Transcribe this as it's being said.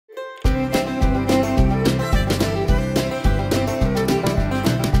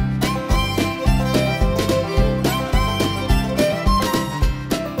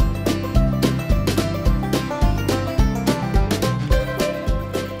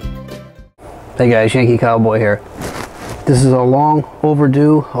Hey guys, Yankee Cowboy here. This is a long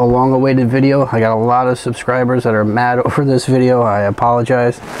overdue, a long awaited video. I got a lot of subscribers that are mad over this video. I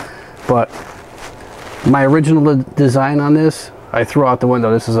apologize. But my original design on this, I threw out the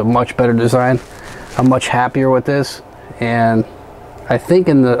window. This is a much better design. I'm much happier with this. And I think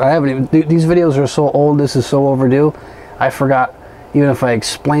these videos are so old, this is so overdue. I forgot even if I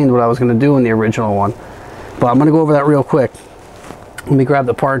explained what I was going to do in the original one. But I'm going to go over that real quick. Let me grab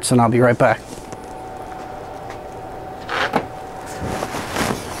the parts and I'll be right back.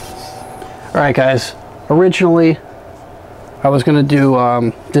 Alright guys, originally I was going to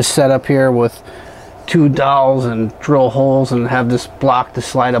do this setup here with two dowels and drill holes and have this block to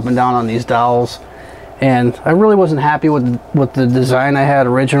slide up and down on these dowels. And I really wasn't happy with the design I had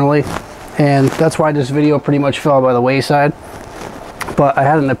originally. And that's why this video pretty much fell by the wayside. But I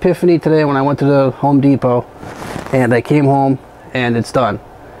had an epiphany today when I went to the Home Depot. And I came home and it's done.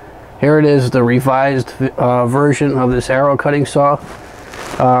 Here it is, the revised version of this arrow cutting saw.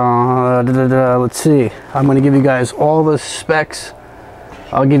 Let's see, I'm going to give you guys all the specs.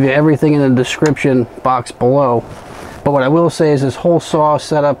 I'll give you everything in the description box below. But what I will say is this whole saw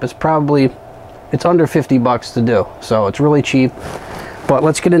setup is probably, it's under 50 bucks to do. So it's really cheap. But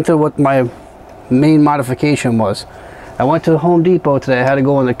let's get into what my main modification was. I went to the Home Depot today. I had to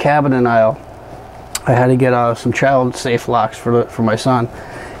go in the cabinet aisle. I had to get some child safe locks for my son.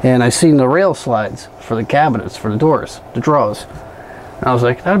 And I seen the rail slides for the cabinets, for the doors, the drawers. And I was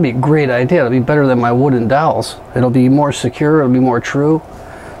like, that'd be a great idea. It'll be better than my wooden dowels. It'll be more secure, it'll be more true.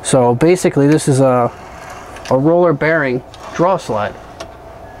 So basically this is a roller bearing draw slide.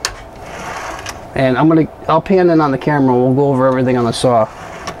 And I'll pan in on the camera. We'll go over everything on the saw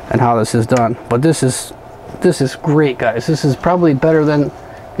and how this is done. But this is great, guys. This is probably better than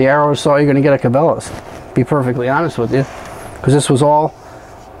the arrow saw you're gonna get at Cabela's. To be perfectly honest with you. Because this was all,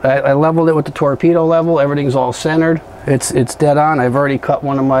 I leveled it with the torpedo level. Everything's all centered. It's dead on. I've already cut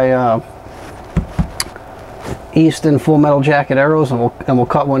one of my Easton Full Metal Jacket arrows, and we'll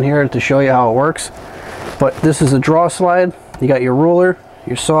cut one here to show you how it works. But this is a draw slide. You got your ruler,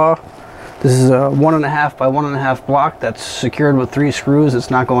 your saw. This is a 1.5 by 1.5 block that's secured with 3 screws.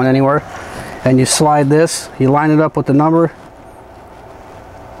 It's not going anywhere. And you slide this. You line it up with the number,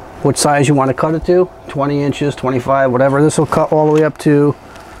 what size you want to cut it to, 20 inches, 25, whatever. This will cut all the way up to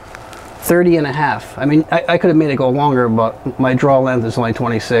 30.5. I mean, I could have made it go longer, but my draw length is only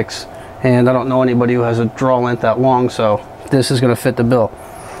 26, and I don't know anybody who has a draw length that long, so this is going to fit the bill.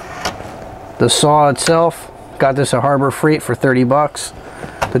 The saw itself, got this at Harbor Freight for 30 bucks.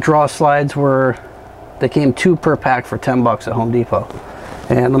 The draw slides they came 2 per pack for 10 bucks at Home Depot.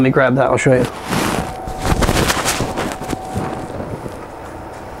 And let me grab that, I'll show you.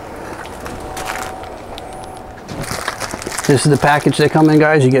 This is the package they come in,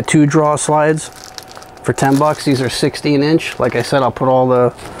 guys. You get 2 draw slides for 10 bucks. These are 16 inch. Like I said, I'll put all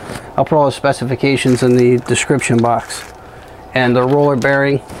the specifications in the description box. And the roller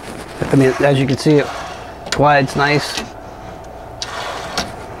bearing, I mean, as you can see, it glides nice.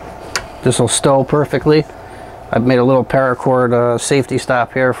 This will stow perfectly. I've made a little paracord safety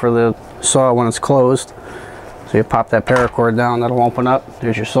stop here for the saw when it's closed. So you pop that paracord down, that'll open up.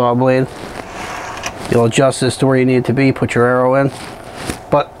 There's your saw blade. You'll adjust this to where you need it to be, put your arrow in.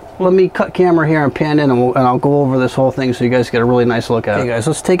 But let me cut camera here and pan in, and I'll go over this whole thing so you guys get a really nice look at it. Okay guys,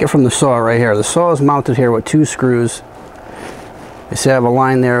 let's take it from the saw right here. The saw is mounted here with 2 screws. You see I have a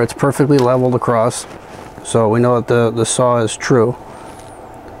line there, it's perfectly leveled across. So we know that the saw is true.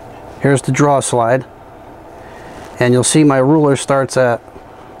 Here's the draw slide. And you'll see my ruler starts at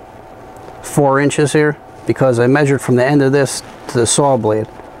 4 inches here, because I measured from the end of this to the saw blade.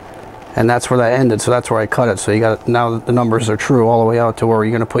 And that's where that ended, so that's where I cut it. So you got, now the numbers are true all the way out to where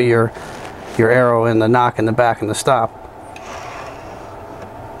you're going to put your arrow in the knock in the back and the stop.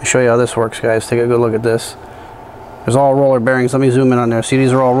 I'll show you how this works, guys. Take a good look at this. There's all roller bearings. Let me zoom in on there. See,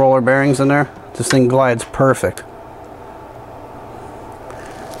 these are all roller bearings in there. This thing glides perfect.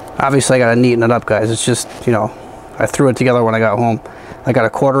 Obviously I got to neaten it up, guys. It's just, you know, I threw it together when I got home. I got a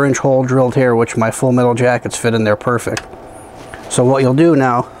 1/4 inch hole drilled here, which my Full Metal Jackets fit in there perfect. So what you'll do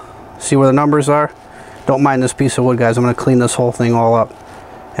now, see where the numbers are? Don't mind this piece of wood, guys. I'm going to clean this whole thing all up.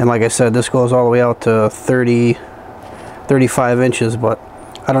 And like I said, this goes all the way out to 35 inches, but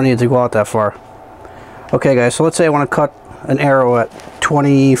I don't need it to go out that far. Okay guys, so let's say I want to cut an arrow at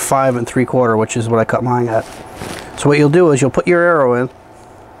 25 3/4, which is what I cut mine at. So what you'll do is you'll put your arrow in,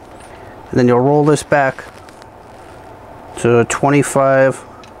 and then you'll roll this back to 25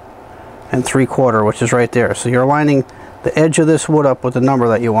 3/4, which is right there. So you're lining the edge of this wood up with the number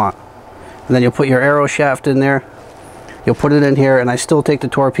that you want. And then you'll put your arrow shaft in there, You'll put it in here, and I still take the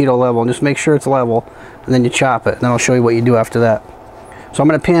torpedo level and just make sure it's level, and then you chop it, and then I'll show you what you do after that. So I'm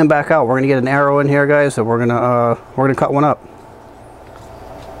going to pan back out. We're going to get an arrow in here, guys, and we're going to cut one up.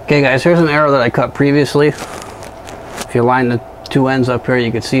 Okay, guys, here's an arrow that I cut previously. If you line the two ends up here,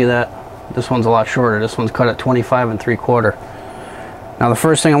 you can see that this one's a lot shorter. This one's cut at 25 3/4. Now the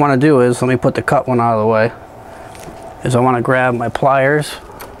first thing I want to do is, let me put the cut one out of the way, is I want to grab my pliers,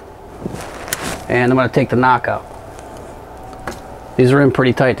 and I'm going to take the knockout. These are in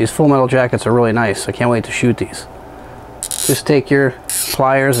pretty tight. These Full Metal Jackets are really nice. I can't wait to shoot these. Just take your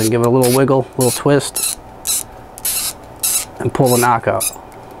pliers and give it a little wiggle, a little twist, and pull the knockout.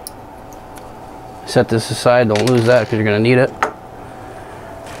 Set this aside, don't lose that because you're going to need it.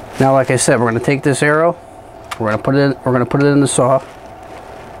 Now, like I said, we're going to take this arrow, we're going to put it in the saw.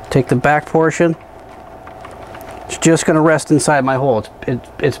 Take the back portion. It's just going to rest inside my hole.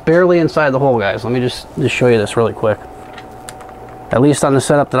 It's barely inside the hole, guys. Let me just show you this really quick. At least on the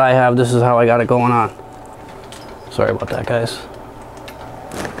setup that I have, this is how I got it going on. Sorry about that, guys.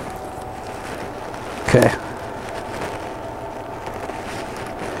 Okay.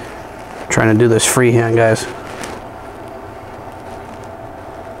 Trying to do this freehand, guys.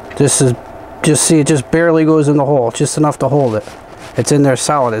 This is, just see, it just barely goes in the hole. Just enough to hold it. It's in there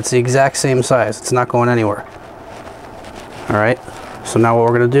solid. It's the exact same size. It's not going anywhere. Alright. So now what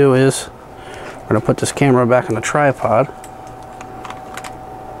we're going to do is, we're going to put this camera back on the tripod.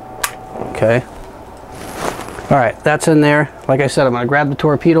 Okay. Alright, that's in there. Like I said, I'm going to grab the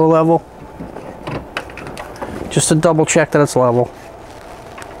torpedo level, just to double check that it's level,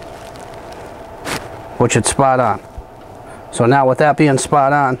 which it's spot on. So now with that being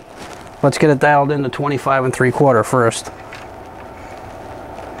spot on, let's get it dialed into 25 3/4 first.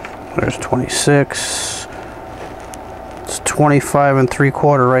 There's 26. It's 25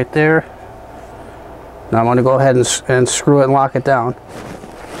 3/4 right there. Now I'm going to go ahead and screw it and lock it down.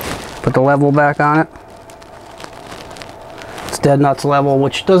 Put the level back on it. It's dead nuts level,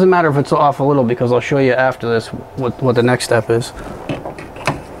 which doesn't matter if it's off a little, because I'll show you after this what the next step is.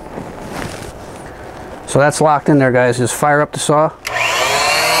 So that's locked in there, guys. Just fire up the saw.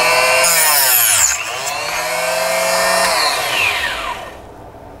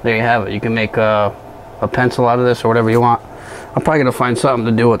 There you have it. You can make a pencil out of this or whatever you want. I'm probably going to find something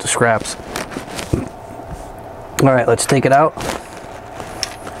to do with the scraps. Alright, let's take it out.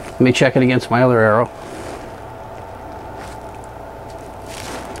 Let me check it against my other arrow.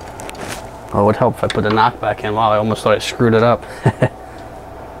 Oh, it would help if I put the knock back in. Wow, I almost thought I screwed it up.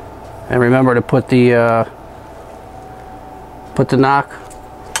 And remember to put the knock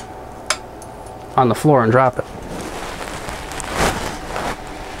on the floor and drop it.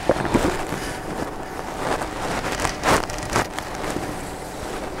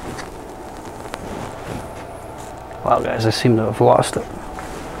 Wow, guys, I seem to have lost it.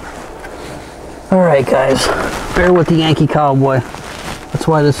 Alright, guys, bear with the Yankee Cowboy. That's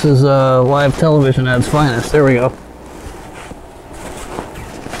why this is live television at its finest. There we go.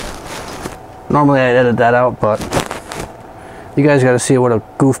 Normally I'd edit that out, but you guys got to see what a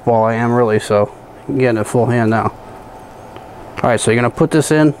goofball I am, really, so I'm getting it full hand now. Alright, so you're going to put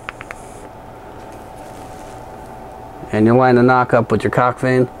this in, and you line the knock up with your cock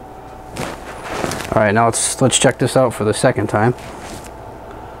vane. Alright, now let's check this out for the second time.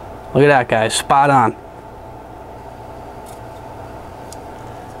 Look at that, guys, spot on.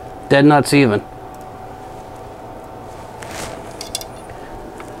 Dead nuts even.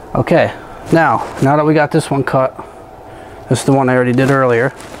 Okay, now that we got this one cut, this is the one I already did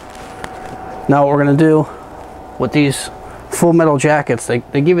earlier. Now what we're going to do with these Full Metal Jackets, they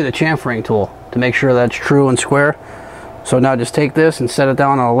give you the chamfering tool to make sure that's true and square. So now just take this and set it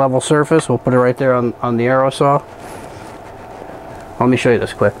down on a level surface. We'll put it right there on the arrow saw. Let me show you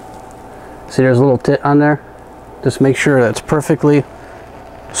this quick. See, there's a little tit on there. Just make sure that's perfectly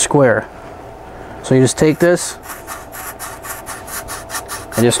square. So you just take this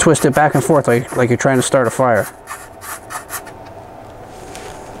and just twist it back and forth like you're trying to start a fire.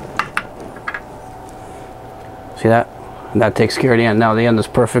 See that? And that takes care of the end. Now the end is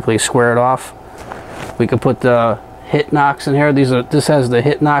perfectly squared off. We could put the hit knocks in here. This has the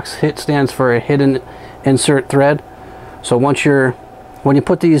hit knocks. Hit stands for a hidden insert thread. So when you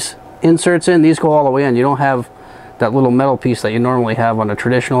put these inserts in, these go all the way in. You don't have that little metal piece that you normally have on a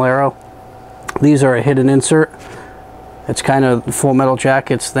traditional arrow. These are a hidden insert. It's kind of the Full Metal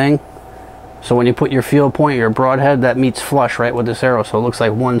Jackets thing. So when you put your field point, your broadhead, that meets flush right with this arrow. So it looks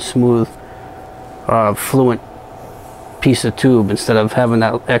like one smooth, fluent piece of tube instead of having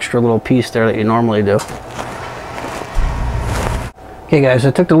that extra little piece there that you normally do. Okay, guys,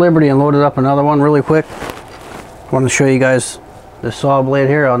 I took the liberty and loaded up another one really quick. I want to show you guys the saw blade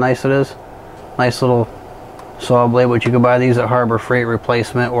here, how nice it is. Nice little saw blade, but you can buy these at Harbor Freight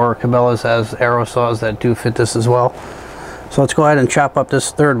replacement, or Cabela's has arrow saws that do fit this as well. So let's go ahead and chop up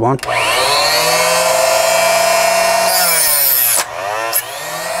this third one.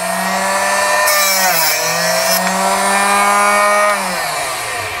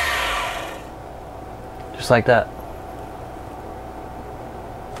 Just like that.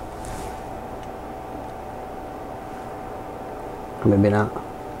 Or maybe not.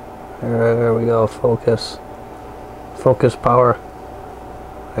 There we go, focus. Focus power.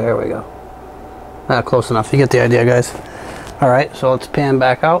 There we go. Not close enough. You get the idea, guys. Alright, so let's pan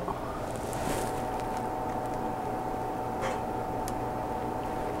back out.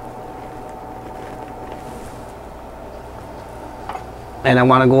 And I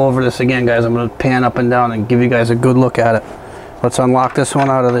want to go over this again, guys. I'm going to pan up and down and give you guys a good look at it. Let's unlock this one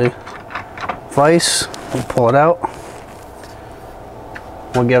out of the vise. We'll pull it out.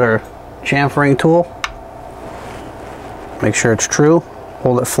 We'll get our chamfering tool. Make sure it's true.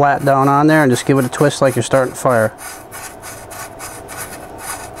 Hold it flat down on there and just give it a twist like you're starting a fire.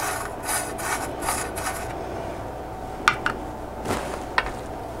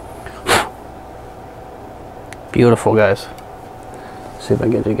 Beautiful, guys. See if I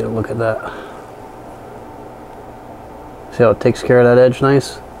can get you to get a look at that. See how it takes care of that edge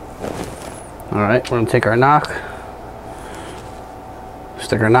nice? Alright, we're going to take our knock.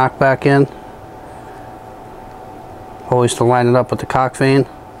 Stick our knock back in. Always to line it up with the cock vane.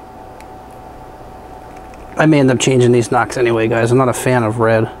 I may end up changing these knocks anyway, guys. I'm not a fan of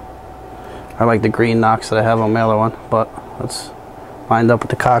red. I like the green knocks that I have on my other one, but let's line it up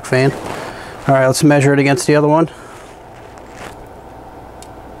with the cock vane. Alright, let's measure it against the other one.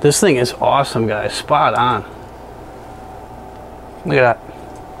 This thing is awesome, guys. Spot on. Look at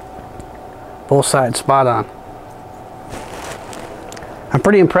that. Both sides spot on. I'm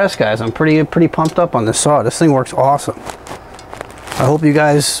pretty impressed, guys. I'm pretty pumped up on this saw. This thing works awesome. I hope you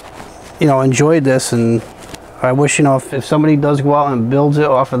guys, enjoyed this, and I wish, if somebody does go out and builds it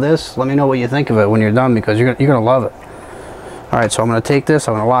off of this, let me know what you think of it when you're done, because you're gonna love it. All right, so I'm gonna take this,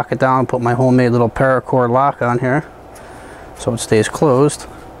 I'm gonna lock it down, put my homemade little paracord lock on here, so it stays closed.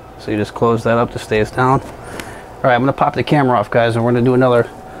 So you just close that up to stays down. All right, I'm gonna pop the camera off, guys, and we're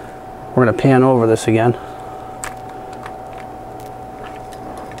gonna pan over this again.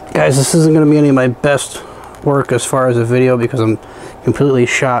 Guys, this isn't going to be any of my best work as far as a video because I'm completely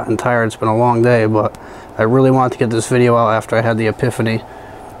shot and tired. It's been a long day, but I really wanted to get this video out after I had the epiphany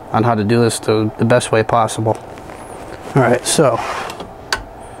on how to do this the best way possible. Alright, so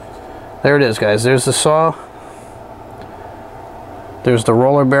there it is, guys. There's the saw. There's the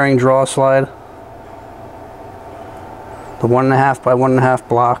roller bearing draw slide. The 1.5 by 1.5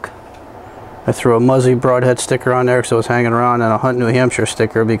 block. I threw a Muzzy broadhead sticker on there because it was hanging around, and a Hunt New Hampshire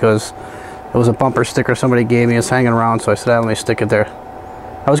sticker because it was a bumper sticker somebody gave me. It's hanging around, so I said, let me stick it there.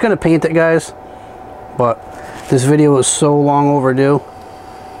 I was going to paint it, guys, but this video was so long overdue.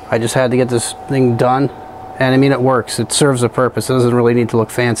 I just had to get this thing done, and I mean, it works. It serves a purpose. It doesn't really need to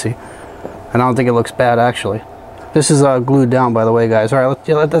look fancy, and I don't think it looks bad, actually. This is glued down, by the way, guys. All right,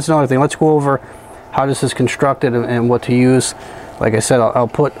 that's another thing. Let's go over how this is constructed and what to use. Like I said, I'll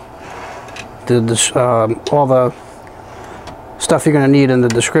put all the stuff you're going to need in the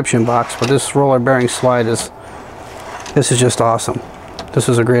description box, but this roller bearing slide is just awesome. This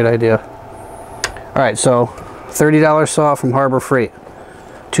is a great idea. All right, so $30 saw from Harbor Freight.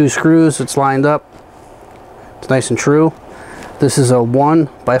 2 screws, it's lined up, it's nice and true. This is a 1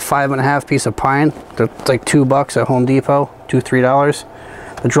 by 5.5 piece of pine. It's like $2 at Home Depot, $3.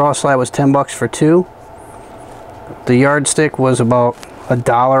 The draw slide was $10 for 2. The yardstick was about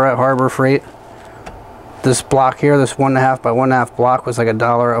 $1 at Harbor Freight. This block here, this 1.5 by 1.5 block, was like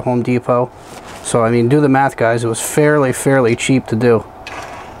 $1 at Home Depot. So I mean, do the math, guys. It was fairly cheap to do,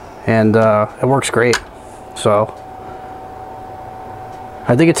 and it works great. So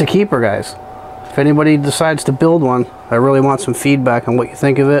I think it's a keeper, guys. If anybody decides to build one, I really want some feedback on what you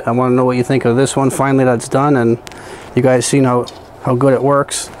think of it. I want to know what you think of this one. Finally, that's done, and you guys see how good it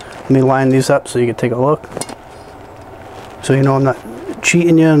works. Let me line these up so you can take a look, so you know I'm not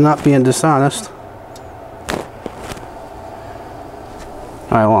cheating you and not being dishonest.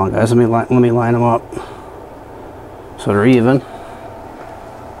 All right, hold on, guys. Let me line them up so they're even.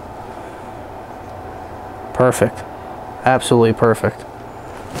 Perfect. Absolutely perfect.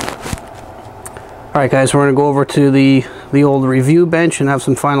 All right, guys, we're gonna go over to the old review bench and have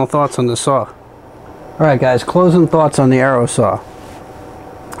some final thoughts on the saw. All right, guys, closing thoughts on the arrow saw.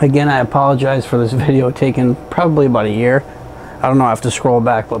 Again, I apologize for this video taking probably about a year. I don't know, I have to scroll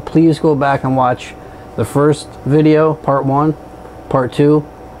back, but please go back and watch the first video, part 1, part 2,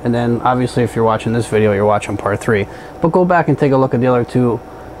 and then obviously if you're watching this video, you're watching part 3. But go back and take a look at the other two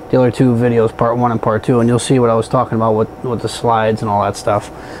videos, part 1 and part 2, and you'll see what I was talking about with the slides and all that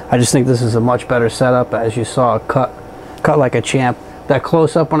stuff. I just think this is a much better setup. As you saw, cut like a champ. That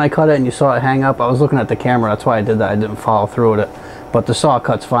close up when I cut it and you saw it hang up, I was looking at the camera, that's why I did that. I didn't follow through with it, but the saw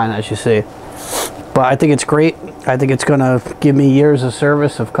cuts fine, as you see. But I think it's great. I think it's gonna give me years of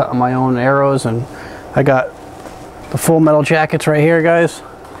service of cutting my own arrows. And I got the full metal jackets right here, guys,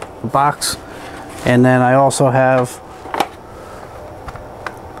 the box. And then I also have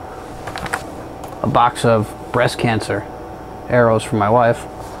a box of breast cancer arrows for my wife.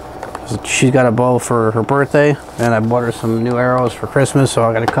 She's got a bow for her birthday, and I bought her some new arrows for Christmas, so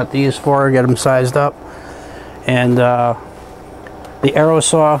I gotta cut these for her, get them sized up. And the arrow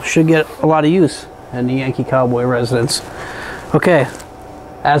saw should get a lot of use in the Yankee Cowboy residence. Okay,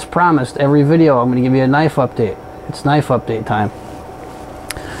 as promised, every video I'm gonna give you a knife update. It's knife update time.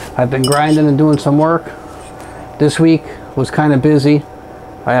 I've been grinding and doing some work. This week was kind of busy.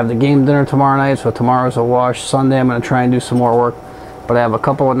 I have the game dinner tomorrow night, so tomorrow's a wash. Sunday I'm gonna try and do some more work. But I have a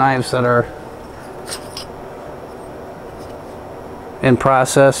couple of knives that are in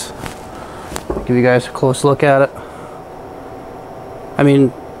process. I'll give you guys a close look at it. I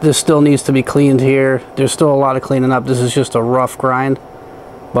mean, this still needs to be cleaned here. There's still a lot of cleaning up. This is just a rough grind,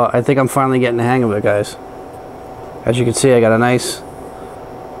 but I think I'm finally getting the hang of it, guys. As you can see, I got a nice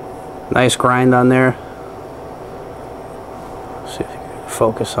grind on there. Let's see if you can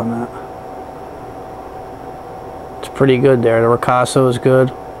focus on that. Pretty good there. The ricasso is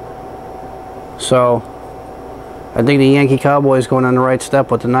good. So I think the Yankee Cowboy is going on the right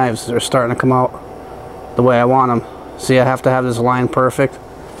step with the knives. They're starting to come out the way I want them. See, I have to have this line perfect.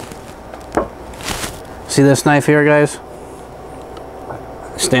 See this knife here, guys?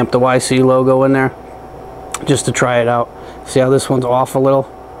 Stamp the YC logo in there just to try it out. See how this one's off a little?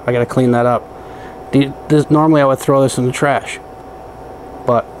 I gotta clean that up. Normally I would throw this in the trash,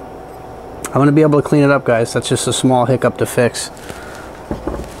 but I'm going to be able to clean it up, guys. That's just a small hiccup to fix.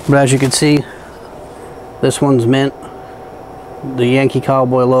 But as you can see, this one's mint. The Yankee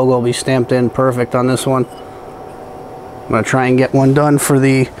Cowboy logo will be stamped in perfect on this one. I'm going to try and get one done for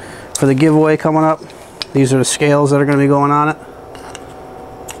the giveaway coming up. These are the scales that are going to be going on it.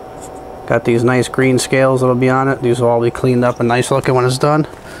 Got these nice green scales that'll be on it. These will all be cleaned up and nice looking when it's done.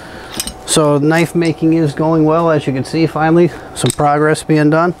 So knife making is going well, as you can see. Finally, some progress being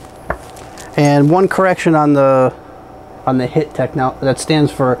done. And one correction on the HIT technology, that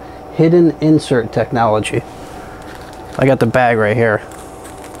stands for Hidden Insert Technology. I got the bag right here.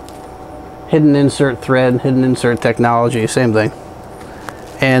 Hidden Insert Thread, Hidden Insert Technology, same thing.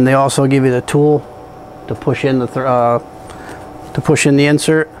 And they also give you the tool to push in the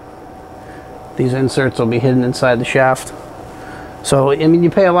insert. These inserts will be hidden inside the shaft. So I mean, you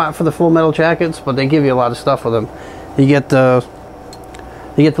pay a lot for the full metal jackets, but they give you a lot of stuff with them. You get the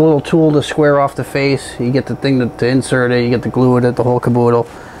little tool to square off the face. You get the thing to insert it. You get the glue in it, the whole caboodle.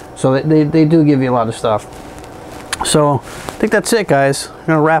 So they do give you a lot of stuff. So I think that's it, guys. I'm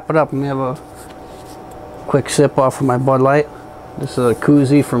gonna wrap it up. I'm gonna have a quick sip off of my Bud Light. This is a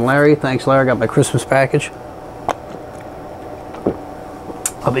koozie from Larry. Thanks, Larry. Got my Christmas package.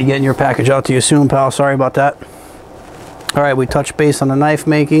 I'll be getting your package out to you soon, pal. Sorry about that. All right, we touched base on the knife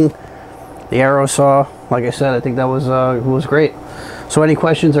making, the arrow saw. Like I said, I think that was great. So any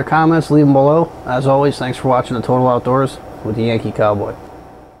questions or comments, leave them below. As always, thanks for watching The Total Outdoors with the Yankee Cowboy.